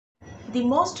The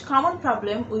most common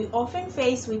problem we often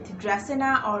face with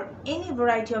Dracaena or any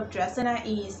variety of Dracaena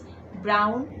is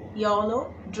brown,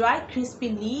 yellow, dry, crispy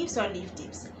leaves or leaf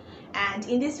tips. And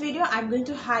in this video, I'm going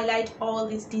to highlight all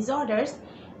these disorders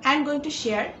and going to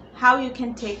share how you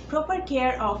can take proper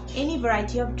care of any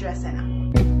variety of Dracaena.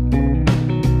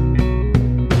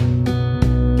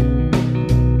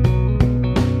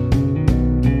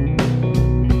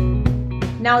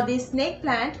 Now this snake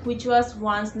plant, which was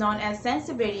once known as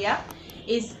Sansevieria,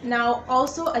 is now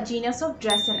also a genus of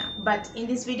Dracaena. But in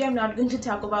this video, I'm not going to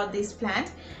talk about this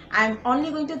plant. I'm only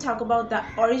going to talk about the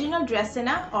original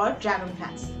Dracaena or dragon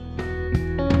plants.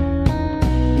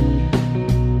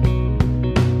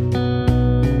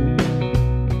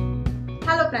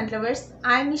 Hello plant lovers,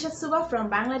 I'm Nishat Suba from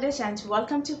Bangladesh and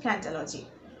welcome to Plantology.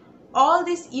 All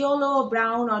these yellow,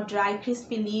 brown or dry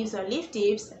crispy leaves or leaf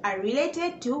tips are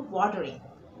related to watering.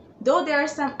 Though there are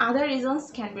some other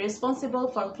reasons can be responsible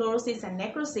for chlorosis and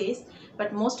necrosis,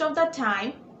 but most of the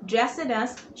time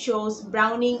Dracaena shows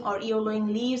browning or yellowing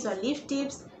leaves or leaf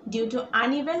tips due to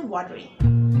uneven watering.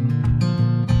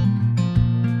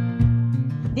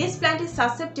 This plant is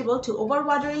susceptible to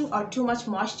overwatering or too much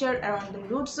moisture around the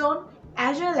root zone,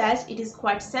 as well as it is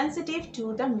quite sensitive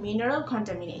to the mineral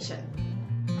contamination.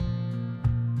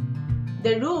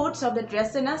 The roots of the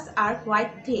Dracaena are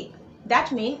quite thick.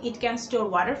 That means it can store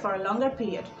water for a longer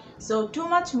period. So too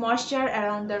much moisture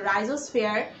around the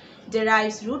rhizosphere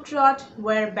derives root rot,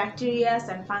 where bacteria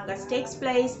and fungus takes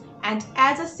place, and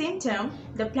as a symptom,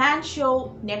 the plant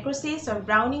show necrosis or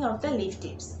browning of the leaf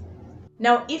tips.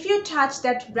 Now if you touch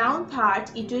that brown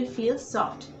part, it will feel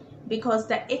soft because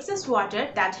the excess water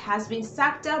that has been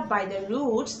sucked up by the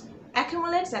roots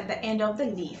accumulates at the end of the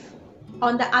leaf.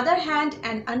 On the other hand,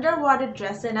 an underwater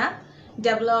Dracaena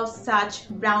develops such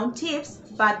brown tips,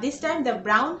 but this time the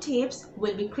brown tips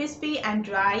will be crispy and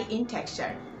dry in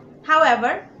texture.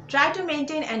 However, try to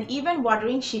maintain an even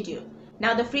watering schedule.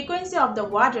 Now the frequency of the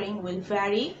watering will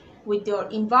vary with your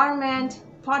environment,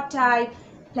 pot type,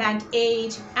 plant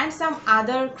age and some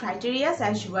other criteria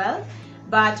as well.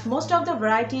 But most of the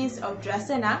varieties of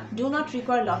Dracaena do not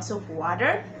require lots of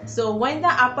water. So when the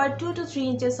upper 2 to 3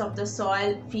 inches of the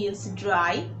soil feels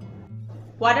dry,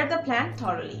 water the plant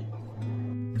thoroughly.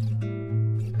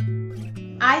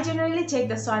 I generally check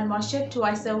the soil moisture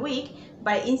twice a week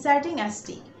by inserting a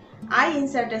stick. I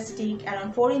insert a stick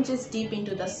around 4 inches deep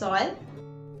into the soil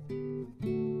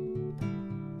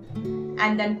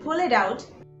and then pull it out.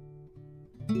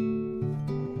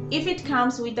 If it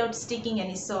comes without sticking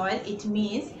any soil, it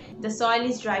means the soil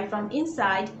is dry from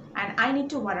inside and I need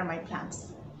to water my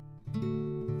plants.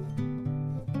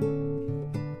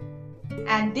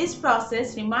 And this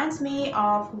process reminds me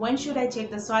of when should I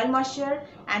check the soil moisture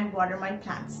and water my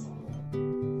plants.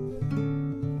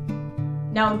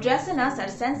 Now Dracaena are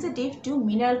sensitive to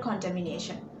mineral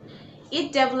contamination.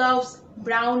 It develops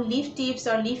brown leaf tips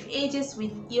or leaf edges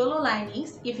with yellow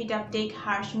linings if it uptakes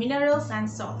harsh minerals and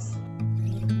salts.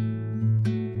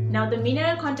 Now the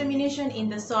mineral contamination in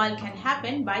the soil can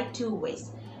happen by two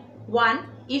ways. One,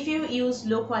 if you use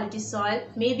low quality soil,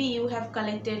 maybe you have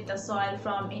collected the soil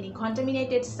from any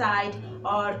contaminated site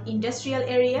or industrial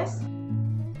areas.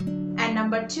 And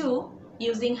number two,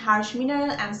 using harsh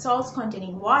mineral and salts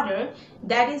containing water,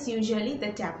 that is usually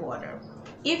the tap water.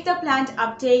 If the plant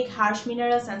uptake harsh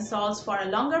minerals and salts for a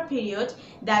longer period,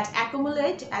 that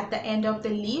accumulate at the end of the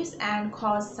leaves and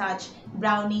cause such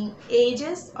browning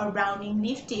edges or browning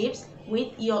leaf tips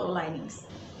with yellow linings.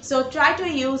 So try to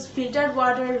use filtered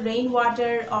water,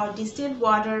 rainwater or distilled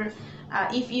water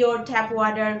if your tap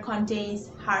water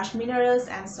contains harsh minerals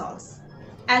and salts.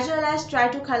 As well as try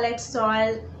to collect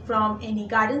soil from any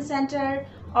garden center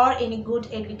or any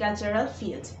good agricultural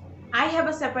field. I have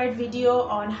a separate video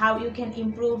on how you can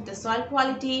improve the soil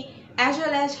quality as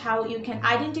well as how you can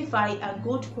identify a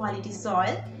good quality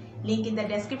soil. Link in the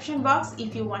description box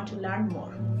if you want to learn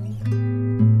more.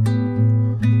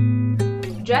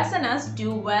 Dracaena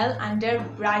do well under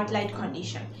bright light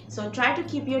condition. So try to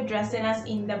keep your Dracaena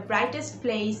in the brightest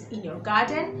place in your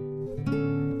garden.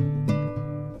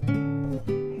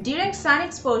 Direct sun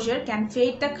exposure can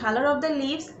fade the color of the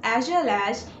leaves as well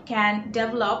as can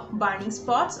develop burning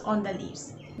spots on the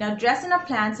leaves. Now Dracaena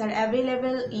plants are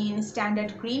available in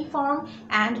standard green form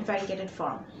and variegated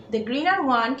form. The greener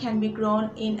one can be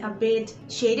grown in a bit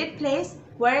shaded place,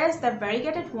 whereas the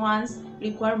variegated ones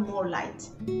require more light.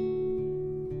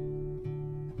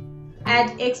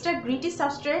 Add extra gritty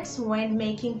substrates when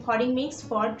making potting mix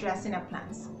for Dracaena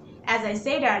plants. As I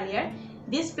said earlier,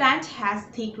 this plant has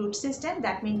thick root system,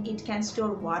 that means it can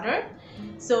store water.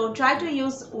 So try to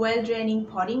use well draining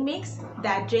potting mix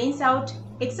that drains out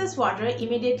excess water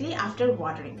immediately after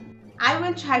watering. I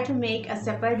will try to make a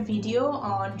separate video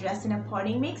on Dracaena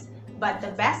potting mix, but the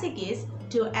basic is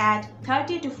to add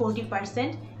 30 to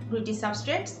 40% gritty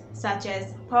substrates such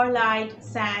as perlite,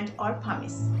 sand or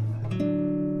pumice.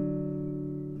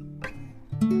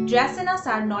 Dracaenas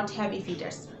are not heavy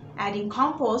feeders. Adding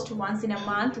compost once in a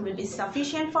month will be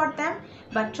sufficient for them,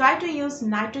 but try to use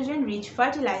nitrogen-rich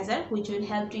fertilizer which will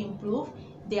help to improve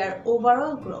their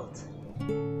overall growth.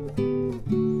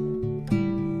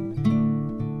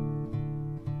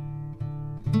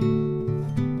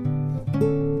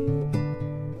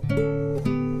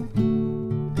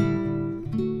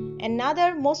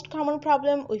 Another most common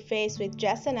problem we face with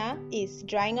Dracaena is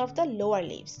drying of the lower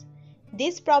leaves.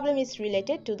 This problem is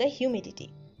related to the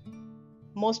humidity.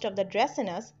 Most of the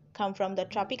Dracaenas come from the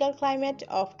tropical climate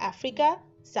of Africa,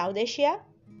 South Asia,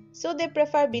 so they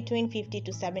prefer between 50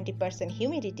 to 70%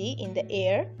 humidity in the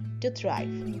air to thrive.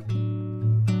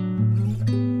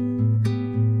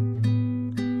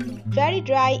 Very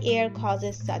dry air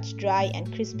causes such dry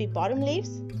and crispy bottom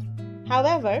leaves.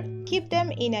 However, keep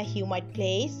them in a humid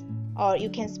place, or you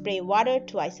can spray water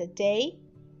twice a day,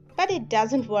 but it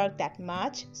doesn't work that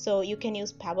much, so you can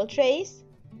use pebble trays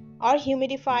or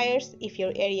humidifiers if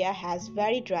your area has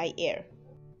very dry air.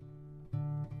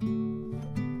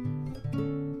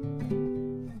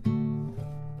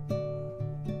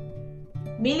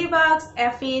 Mealybugs,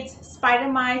 aphids,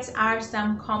 spider mites are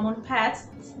some common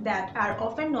pests that are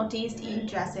often noticed in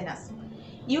Dracaenas.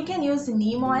 You can use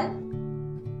neem oil.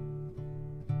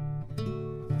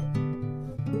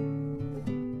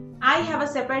 I have a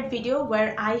separate video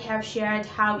where I have shared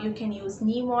how you can use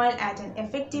neem oil at an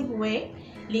effective way,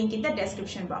 link in the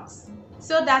description box.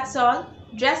 So that's all.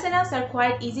 Dracaenas are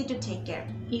quite easy to take care.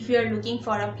 If you are looking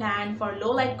for a plant for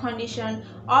low light condition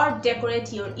or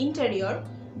decorate your interior,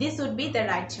 this would be the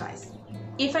right choice.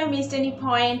 If I missed any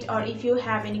point or if you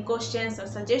have any questions or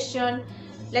suggestion,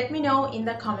 let me know in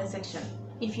the comment section.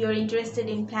 If you are interested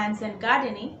in plants and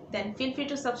gardening, then feel free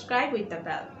to subscribe with the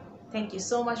bell. Thank you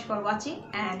so much for watching,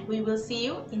 and we will see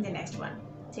you in the next one.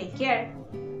 Take care.